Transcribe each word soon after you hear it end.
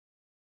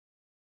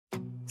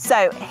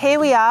So here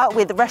we are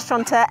with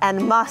restaurateur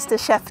and master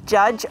chef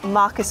judge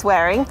Marcus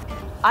Wareing.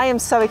 I am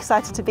so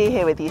excited to be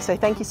here with you, so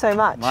thank you so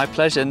much. My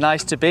pleasure,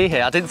 nice to be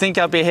here. I didn't think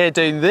I'd be here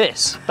doing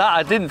this. That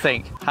I didn't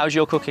think. How's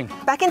your cooking?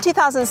 Back in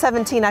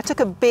 2017, I took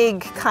a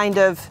big kind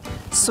of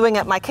swing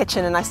at my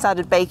kitchen and I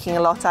started baking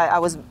a lot. I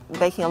was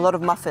baking a lot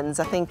of muffins.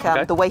 I think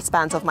the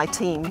waistbands of my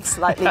team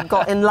slightly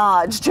got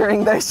enlarged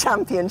during those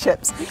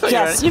championships.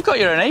 You've got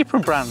your own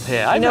apron brand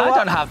here. I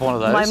don't have one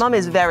of those. My mum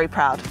is very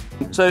proud.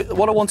 So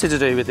what I wanted to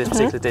do with this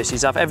particular dish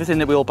is have everything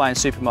that we all buy in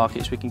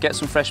supermarkets. We can get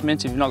some fresh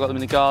mint if you've not got them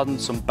in the garden,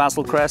 some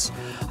basil cress,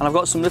 and I've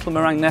got some little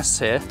meringue nests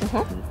here.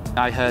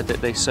 I heard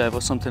that they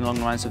serve something along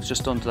the lines of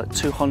just under like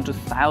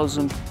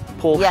 200,000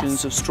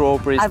 portions of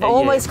strawberries I've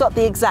almost got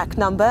the exact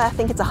number. I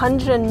think it's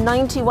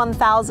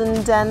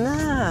 191,000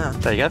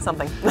 and there you go.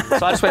 Something.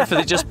 So I just went for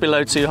the just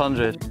below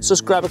 200. So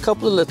just grab a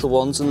couple of little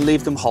ones and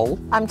leave them whole.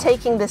 I'm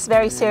taking this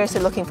very seriously,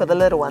 looking for the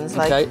little ones.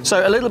 Okay,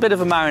 so a little bit of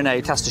a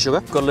marinade, caster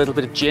sugar, got a little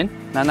bit of gin.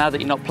 Now that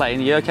you're not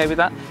playing, are you okay with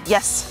that?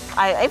 Yes,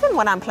 even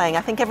when I'm playing,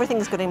 I think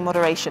everything's good in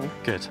moderation.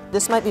 Good.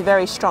 This might be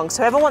very strong,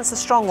 so whoever wants a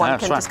strong one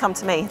can just come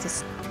to me.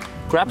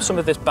 Grab some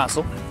of this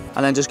basil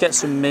and then just get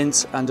some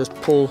mint and just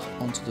pull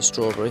onto the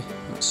strawberry,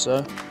 like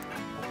so.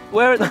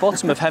 We're at the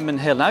bottom of Henman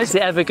Hill. Now, is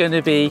it ever going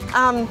to be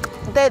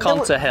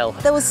Konta Hill?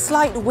 There was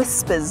slight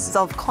whispers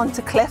of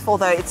Konta Cliff,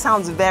 although it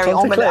sounds very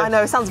ominous. I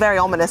know, it sounds very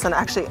ominous, and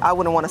actually I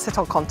wouldn't want to sit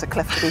on Konta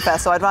Cliff, to be fair,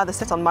 so I'd rather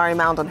sit on Murray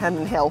Mound on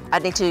Henman Hill.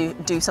 I'd need to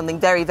do something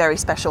very, very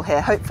special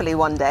here, hopefully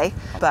one day,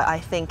 but I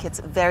think it's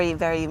very,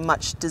 very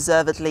much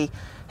deservedly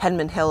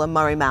Henman Hill and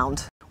Murray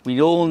Mound.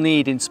 We all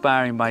need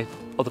inspiring by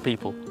other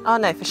people. Oh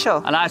no, for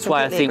sure. And that's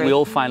why I think we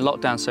all find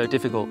lockdown so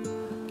difficult.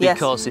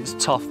 Because it's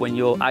tough when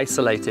you're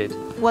isolated.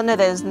 Well, no,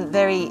 there's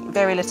very,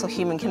 very little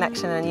human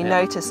connection, and you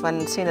notice when,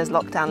 as soon as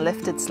lockdown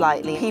lifted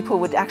slightly, people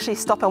would actually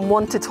stop and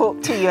want to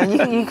talk to you,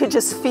 and you could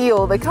just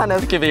feel the kind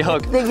of... Give you a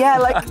hug.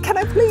 Like, can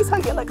I please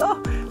hug you? Like,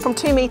 oh, from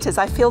 2 meters,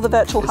 I feel the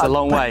virtual hug. It's a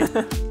long way.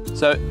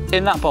 So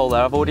in that bowl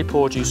there, I've already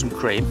poured you some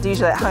cream.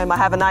 Usually at home, I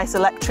have a nice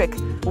electric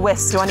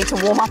whisk. Do I need to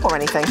warm up or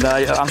anything? No,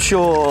 I'm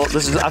sure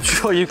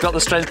you've got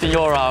the strength in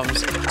your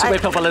arms to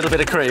whip up a little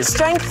bit of cream.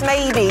 Strength,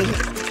 maybe.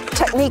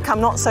 Technique, I'm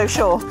not so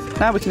sure.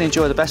 Now we can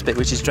enjoy the best bit,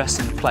 which is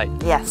dressing the plate.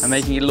 Yes. And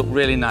making it look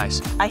really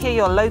nice. I hear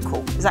you're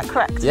local, is that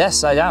correct?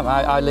 Yes, I am.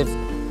 I live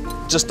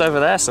just over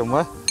there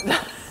somewhere.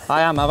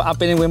 I am. I've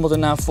been in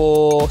Wimbledon now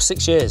for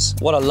 6 years.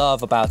 What I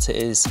love about it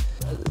is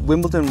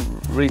Wimbledon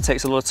really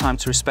takes a lot of time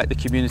to respect the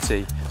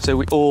community.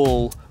 So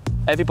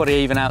everybody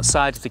even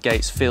outside of the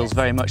gates feels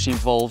very much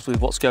involved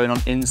with what's going on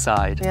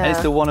inside. Yeah. And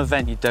it's the one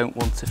event you don't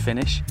want to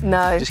finish.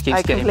 No, it just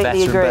keeps getting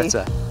better and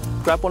better.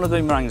 Grab one of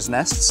the meringue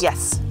nests.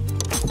 Yes.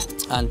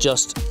 And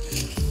just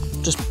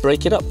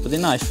break it up with a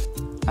knife.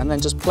 And then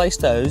just place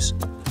those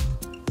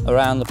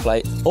around the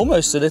plate.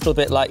 Almost a little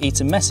bit like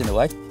eating mess in a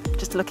way.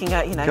 Just looking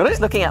at,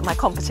 looking at my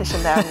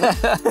competition there.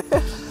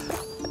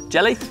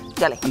 Jelly?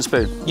 Jelly. And a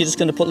spoon. You're just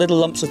going to put little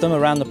lumps of them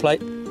around the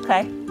plate.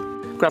 Okay.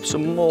 Grab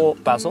some more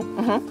basil.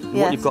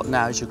 What you've got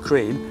now is your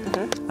cream.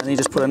 And you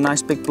just put a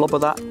nice big blob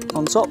of that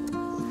on top.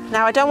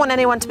 Now, I don't want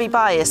anyone to be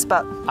biased,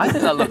 but... I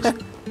think that looks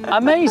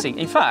amazing.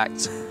 In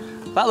fact,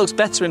 that looks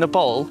better in a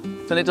bowl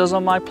than it does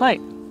on my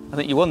plate. I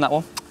think you won that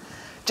one.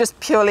 Just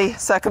purely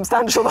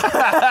circumstantial.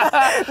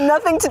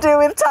 Nothing to do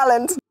with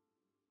talent.